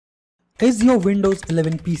Is your Windows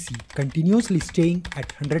 11 PC continuously staying at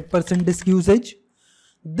 100% disk usage?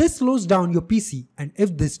 This slows down your PC, and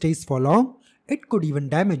if this stays for long, it could even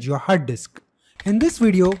damage your hard disk. In this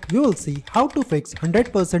video, you will see how to fix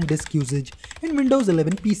 100% disk usage in Windows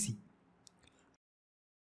 11 PC.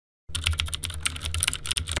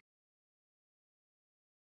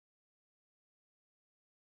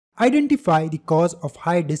 Identify the cause of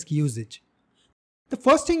high disk usage. The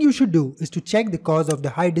first thing you should do is to check the cause of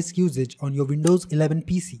the high disk usage on your Windows 11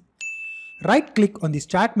 PC. Right-click on the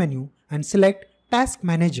Start menu and select Task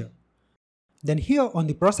Manager. Then here on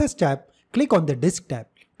the Process tab, click on the Disk tab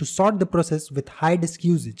to sort the process with high disk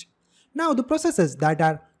usage. Now the processes that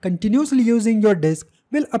are continuously using your disk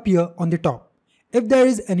will appear on the top. If there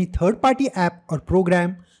is any third-party app or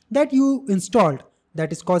program that you installed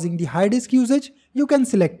that is causing the high disk usage, you can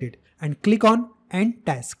select it and click on End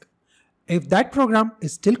Task. If that program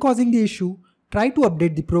is still causing the issue, try to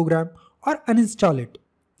update the program or uninstall it.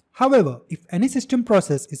 However, if any system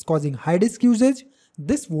process is causing high disk usage,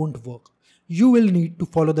 this won't work. You will need to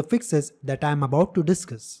follow the fixes that I am about to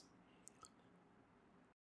discuss.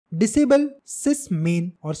 Disable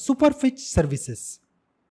SysMain or Superfetch services.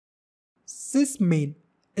 SysMain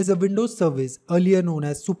is a Windows service earlier known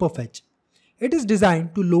as Superfetch. It is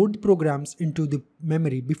designed to load programs into the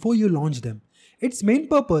memory before you launch them. Its main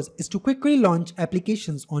purpose is to quickly launch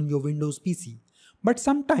applications on your Windows PC, but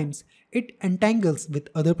sometimes it entangles with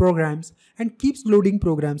other programs and keeps loading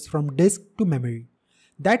programs from disk to memory.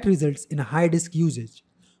 That results in a high disk usage.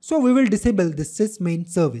 So we will disable this SysMain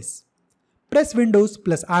service. Press Windows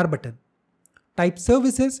plus R button. Type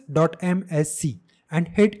services.msc and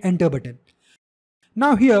hit Enter button.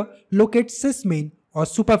 Now here locate SysMain or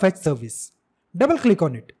Superfetch service. Double click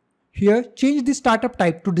on it. Here change the startup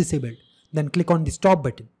type to disabled. Then click on the Stop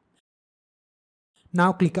button.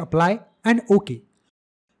 Now click Apply and OK.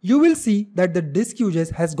 You will see that the disk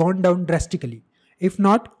usage has gone down drastically. If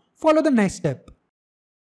not, follow the next step.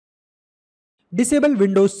 Disable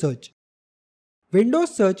Windows Search.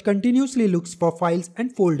 Windows Search continuously looks for files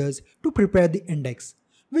and folders to prepare the index,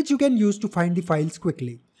 which you can use to find the files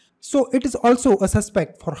quickly. So it is also a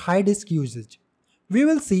suspect for high disk usage. We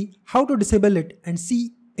will see how to disable it and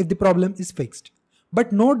see if the problem is fixed.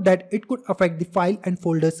 But note that it could affect the file and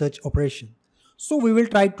folder search operation. So we will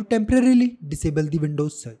try to temporarily disable the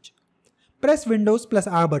Windows search. Press Windows plus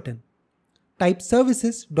R button. Type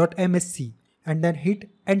services.msc and then hit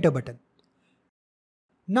Enter button.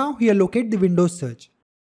 Now here locate the Windows search.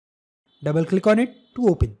 Double click on it to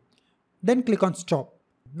open. Then click on Stop.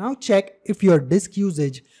 Now check if your disk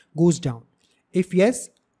usage goes down. If yes,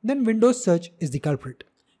 then Windows search is the culprit.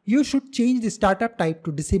 You should change the startup type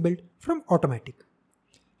to disabled from automatic.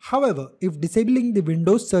 However, if disabling the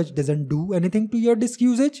Windows search doesn't do anything to your disk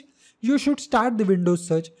usage, you should start the Windows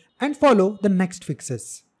search and follow the next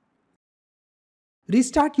fixes.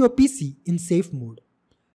 Restart your PC in safe mode.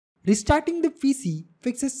 Restarting the PC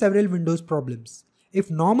fixes several Windows problems. If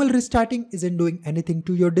normal restarting isn't doing anything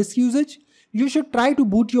to your disk usage, you should try to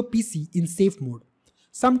boot your PC in safe mode.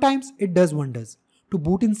 Sometimes it does wonders. To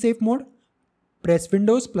boot in safe mode, press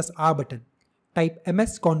Windows plus R button, type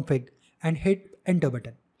msconfig and hit Enter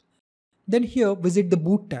button. Then here visit the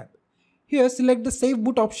Boot tab. Here select the Save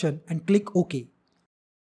Boot option and click OK.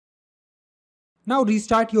 Now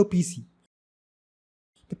restart your PC.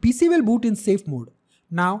 The PC will boot in safe mode.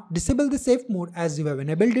 Now disable the safe mode as you have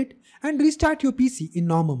enabled it and restart your PC in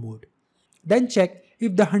normal mode. Then check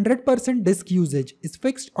if the 100% disk usage is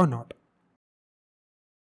fixed or not.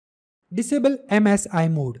 Disable MSI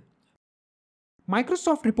Mode.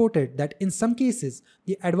 Microsoft reported that in some cases,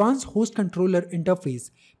 the Advanced Host Controller Interface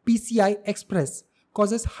PCI Express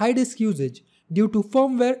causes high disk usage due to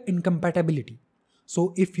firmware incompatibility.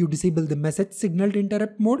 So if you disable the message signaled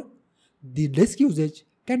interrupt mode, the disk usage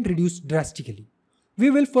can reduce drastically. We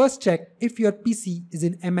will first check if your PC is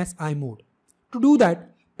in MSI mode. To do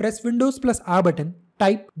that, press Windows plus R button,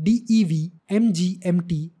 type devmgmt.msc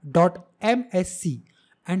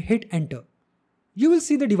and hit Enter. You will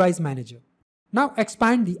see the device manager. Now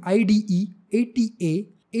expand the IDE ATA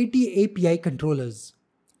API controllers.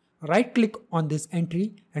 Right-click on this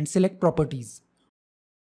entry and select Properties.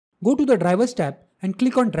 Go to the Drivers tab and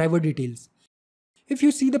click on Driver Details. If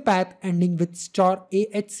you see the path ending with *ahci.sys,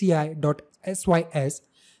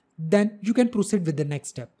 then you can proceed with the next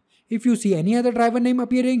step. If you see any other driver name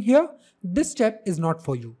appearing here, this step is not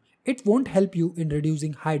for you. It won't help you in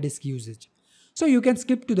reducing high disk usage. So you can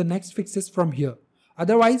skip to the next fixes from here.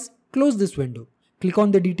 Otherwise, close this window. Click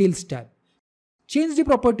on the Details tab. Change the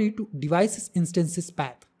property to Devices Instances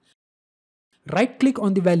Path. Right-click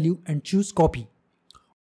on the value and choose Copy.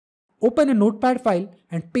 Open a notepad file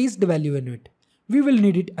and paste the value in it. We will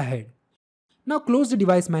need it ahead. Now close the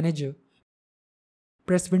device manager.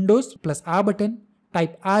 Press Windows plus R button,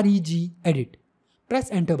 type reg edit. Press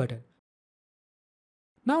enter button.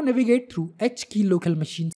 Now navigate through H key local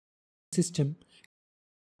machine system,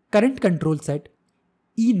 current control set,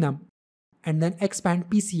 enum, and then expand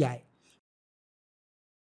PCI.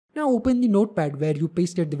 Now open the notepad where you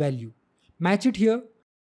pasted the value. Match it here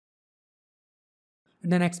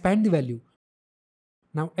and then expand the value.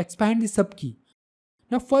 Now expand the subkey.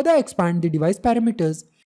 Now further expand the device parameters,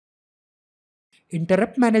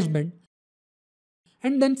 interrupt management,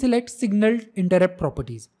 and then select signaled interrupt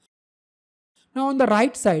properties. Now on the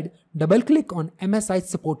right side, double click on MSI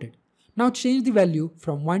supported. Now change the value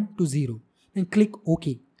from 1 to 0. Then click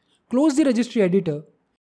OK. Close the registry editor.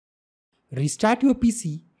 Restart your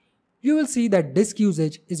PC. You will see that disk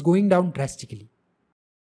usage is going down drastically.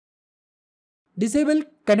 Disable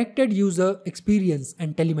Connected User Experience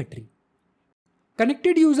and Telemetry.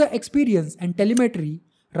 Connected User Experience and Telemetry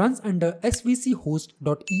runs under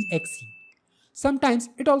svchost.exe. Sometimes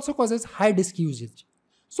it also causes high disk usage.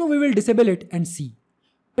 So we will disable it and see.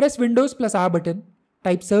 Press Windows plus R button,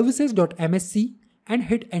 type services.msc and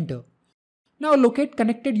hit enter. Now locate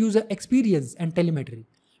Connected User Experience and Telemetry.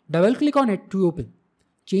 Double click on it to open.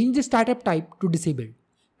 Change the startup type to disabled.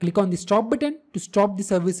 Click on the stop button to stop the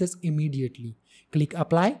services immediately. Click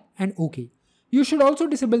apply and OK. You should also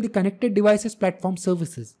disable the connected devices platform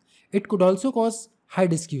services. It could also cause high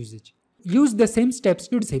disk usage. Use the same steps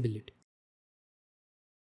to disable it.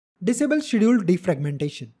 Disable scheduled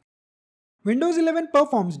defragmentation. Windows 11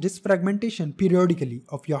 performs disk fragmentation periodically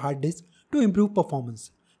of your hard disk to improve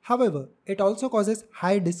performance. However, it also causes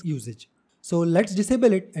high disk usage. So let's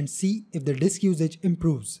disable it and see if the disk usage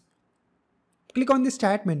improves. Click on the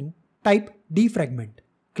Start menu, type defragment.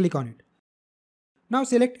 Click on it. Now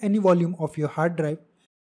select any volume of your hard drive.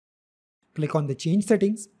 Click on the Change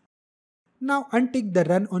Settings. Now untick the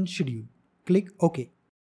Run on Schedule. Click OK.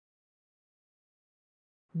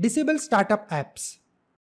 Disable Startup Apps.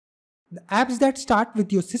 The apps that start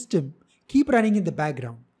with your system keep running in the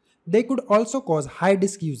background. They could also cause high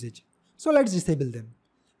disk usage. So let's disable them.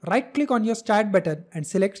 Right click on your Start button and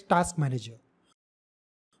select Task Manager.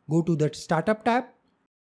 Go to the Startup tab.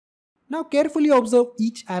 Now carefully observe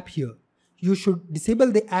each app here. You should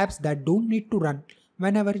disable the apps that don't need to run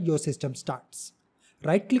whenever your system starts.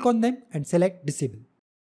 Right click on them and select Disable.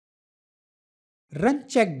 Run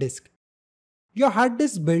Check Disk. Your hard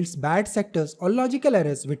disk builds bad sectors or logical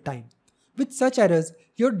errors with time. With such errors,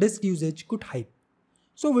 your disk usage could hype.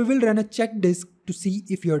 So we will run a check disk to see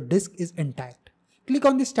if your disk is intact. Click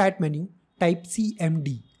on the Start menu, type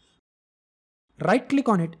CMD. Right click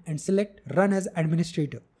on it and select Run as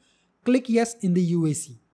Administrator. Click Yes in the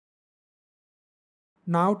UAC.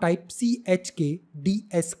 Now type chkdsk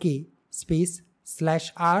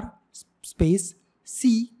 /r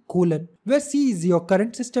C: where C is your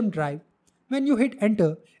current system drive. When you hit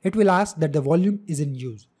enter, it will ask that the volume is in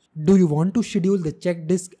use. Do you want to schedule the check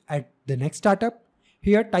disk at the next startup?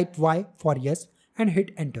 Here type Y for yes and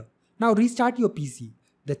hit enter. Now restart your PC.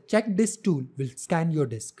 The check disk tool will scan your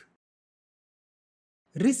disk.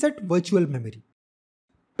 Reset virtual memory.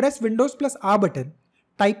 Press Windows plus R button,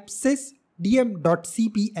 type sysdm.cpl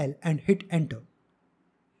and hit enter.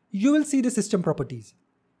 You will see the system properties.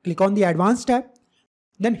 Click on the Advanced tab.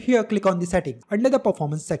 Then here click on the Settings under the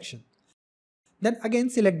Performance section. Then again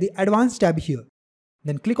select the Advanced tab here.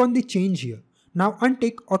 Then click on the Change here. Now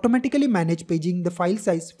untick Automatically Manage Paging the file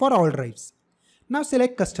size for all drives. Now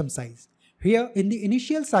select Custom Size. Here in the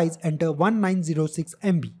initial size enter 1906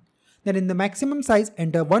 MB. Then in the maximum size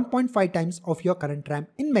enter 1.5 times of your current RAM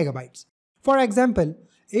in megabytes. For example,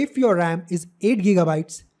 if your RAM is 8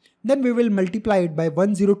 GB, then we will multiply it by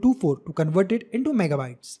 1024 to convert it into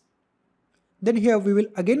megabytes. Then here we will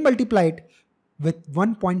again multiply it with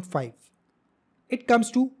 1.5. It comes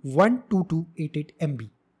to 12288 MB.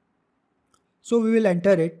 So we will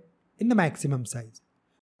enter it in the maximum size.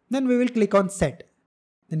 Then we will click on Set.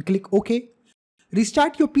 Then click OK.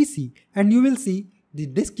 Restart your PC and you will see the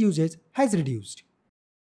disk usage has reduced.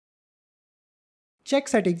 Check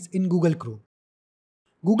settings in Google Chrome.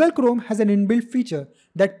 Google Chrome has an inbuilt feature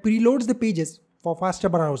that preloads the pages for faster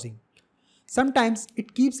browsing. Sometimes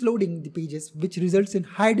it keeps loading the pages, which results in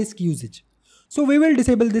high disk usage. So we will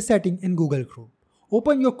disable this setting in Google Chrome.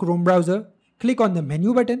 Open your Chrome browser, click on the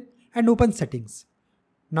menu button and open Settings.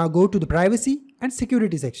 Now go to the Privacy and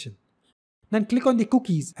Security section. Then click on the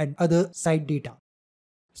Cookies and Other Site Data.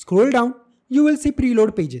 Scroll down, you will see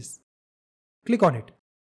Preload Pages. Click on it.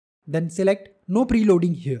 Then select No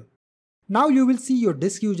Preloading here. Now you will see your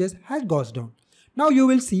disk usage has gone down. Now you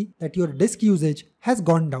will see that your disk usage has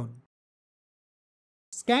gone down.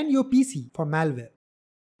 Scan your PC for malware.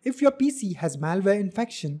 If your PC has malware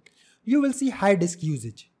infection, you will see high disk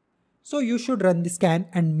usage. So you should run the scan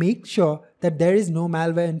and make sure that there is no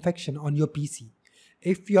malware infection on your PC.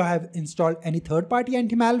 If you have installed any third-party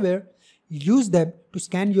anti-malware, use them to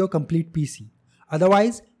scan your complete PC.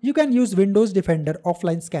 Otherwise, you can use Windows Defender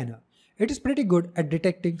offline scanner. It is pretty good at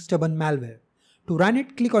detecting stubborn malware. To run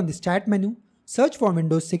it, click on the Start menu, search for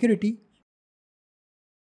Windows Security,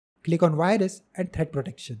 click on Virus and Threat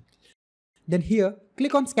Protection. Then here,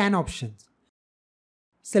 click on Scan options.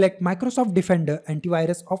 Select Microsoft Defender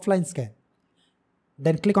Antivirus Offline Scan.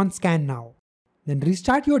 Then click on Scan Now. Then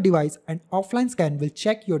restart your device and offline scan will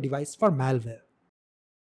check your device for malware.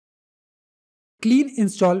 Clean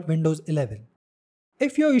install Windows 11.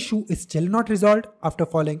 If your issue is still not resolved after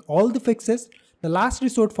following all the fixes, the last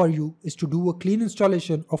resort for you is to do a clean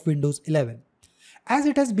installation of Windows 11. As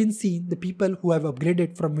it has been seen, the people who have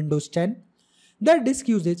upgraded from Windows 10, their disk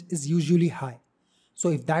usage is usually high. So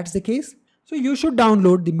if that's the case, so you should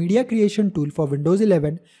download the media creation tool for Windows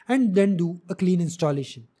 11 and then do a clean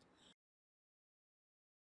installation.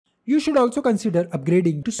 You should also consider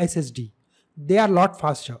upgrading to SSD. They are a lot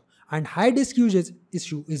faster and high disk usage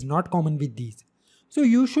issue is not common with these. So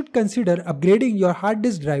you should consider upgrading your hard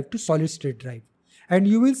disk drive to solid state drive. And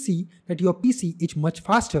you will see that your PC is much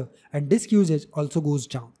faster and disk usage also goes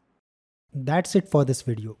down. That's it for this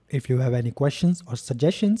video. If you have any questions or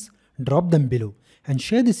suggestions, drop them below and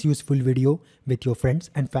share this useful video with your friends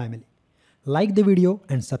and family. Like the video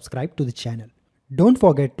and subscribe to the channel. Don't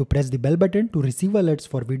forget to press the bell button to receive alerts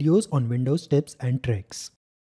for videos on Windows tips and tricks.